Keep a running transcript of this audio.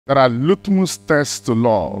There are litmus tests to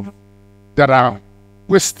love. There are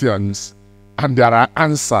questions and there are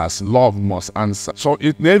answers love must answer. So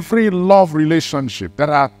in every love relationship, there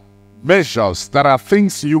are measures. There are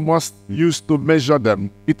things you must use to measure them.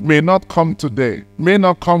 It may not come today. It may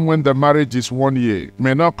not come when the marriage is 1 year. It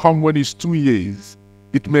may not come when it's 2 years.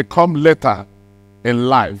 It may come later in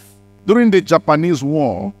life. During the Japanese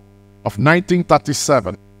War of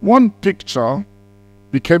 1937, one picture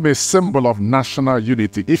became a symbol of national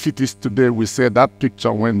unity. If it is today, we say that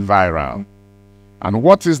picture went viral. And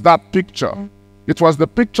what is that picture? It was the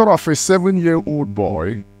picture of a 7-year-old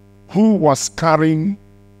boy who was carrying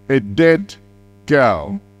a dead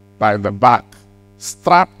girl by the back,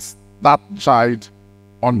 strapped that child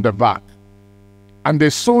on the back. And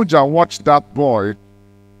the soldier watched that boy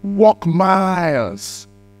walk miles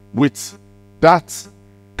with that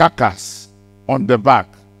carcass on the back.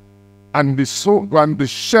 And the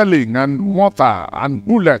shelling and mortar and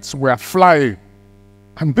bullets were flying.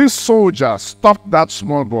 And this soldier stopped that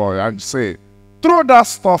small boy and said, "Throw that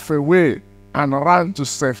stuff away," and ran to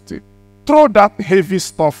safety. Throw that heavy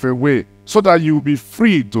stuff away so that you'll be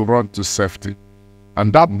free to run to safety.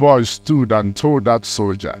 And that boy stood and told that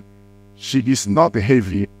soldier, "She is not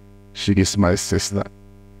heavy, she is my sister."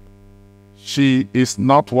 She is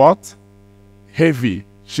not what? Heavy.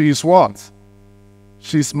 She is what?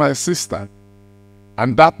 She's my sister.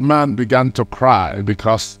 And that man began to cry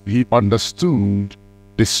because he understood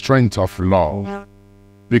the strength of love.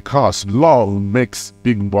 Because love makes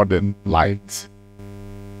big burden light.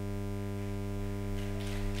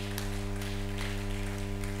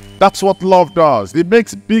 That's what love does. It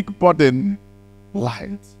makes big burden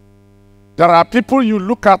light. There are people you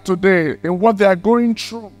look at today and what they are going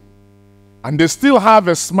through, and they still have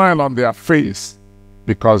a smile on their face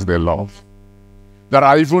because they love. There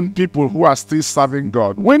are even people who are still serving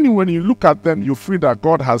God. When you look at them, you feel that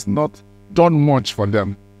God has not done much for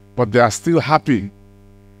them, but they are still happy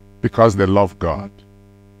because they love God.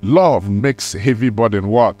 Love makes heavy burden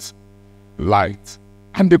what? Light.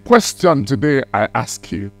 And the question today I ask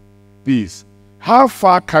you is, how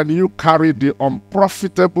far can you carry the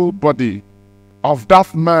unprofitable body of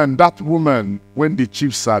that man, that woman, when the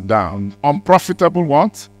chips are down? Unprofitable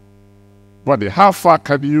what? Body. How far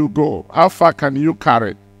can you go? How far can you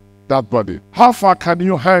carry that body? How far can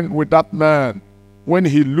you hang with that man when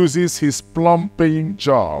he loses his plum-paying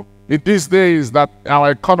job? In these days that our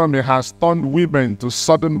economy has turned women to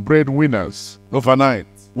sudden breadwinners overnight,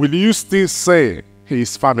 will you still say he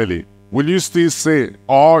is family? Will you still say,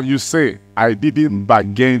 or you say, "I didn't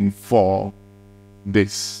bargain for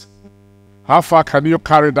this"? How far can you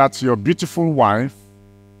carry that to your beautiful wife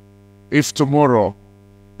if tomorrow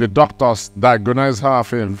the doctors diagnose her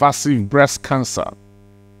of invasive breast cancer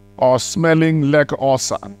or smelling leg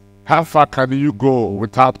ulcer? How far can you go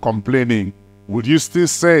without complaining? Would you still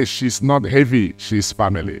say she's not heavy, she's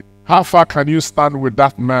family? How far can you stand with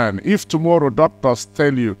that man if tomorrow doctors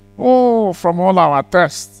tell you, "Oh, from all our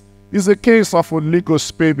tests, it's a case of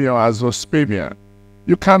oligospermia or azoospermia.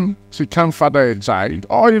 She can't father a child,"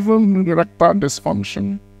 or even erectile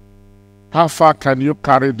dysfunction? How far can you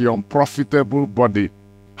carry the unprofitable body?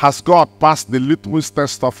 Has God passed the litmus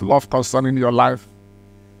test of love concerning your life?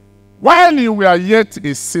 While you were yet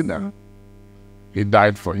a sinner, he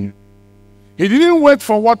died for you. He didn't wait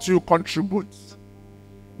for what you contribute.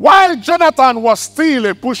 While Jonathan was still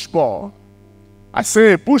a pushball, I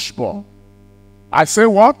say a pushball. I say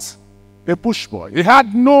what? A pushball. He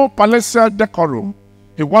had no palatial decorum.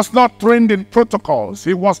 He was not trained in protocols.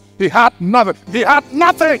 He had nothing. He had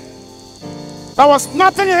nothing. There was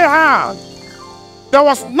nothing he had. There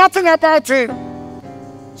was nothing about him.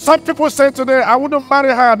 Some people say today, "I wouldn't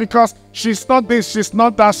marry her because she's not this, she's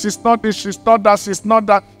not that, she's not this, she's not that, she's not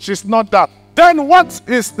that, she's not that." Then what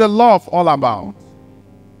is the love all about?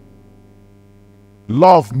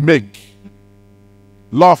 Love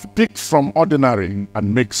picks from ordinary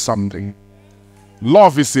and makes something.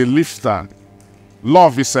 Love is a lifter.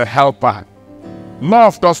 Love is a helper.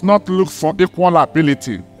 Love does not look for equal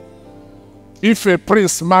ability. If a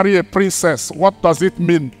prince marry a princess, what does it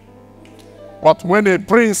mean? But when a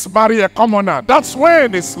prince marry a commoner, that's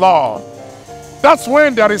when it's love. That's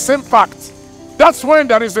when there is impact. That's when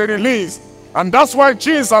there is a release. And that's why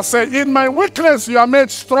Jesus said, "In my weakness you are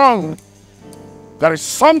made strong." There is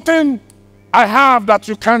something I have that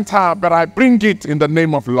you can't have, but I bring it in the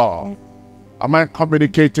name of love. Am I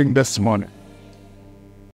communicating this morning?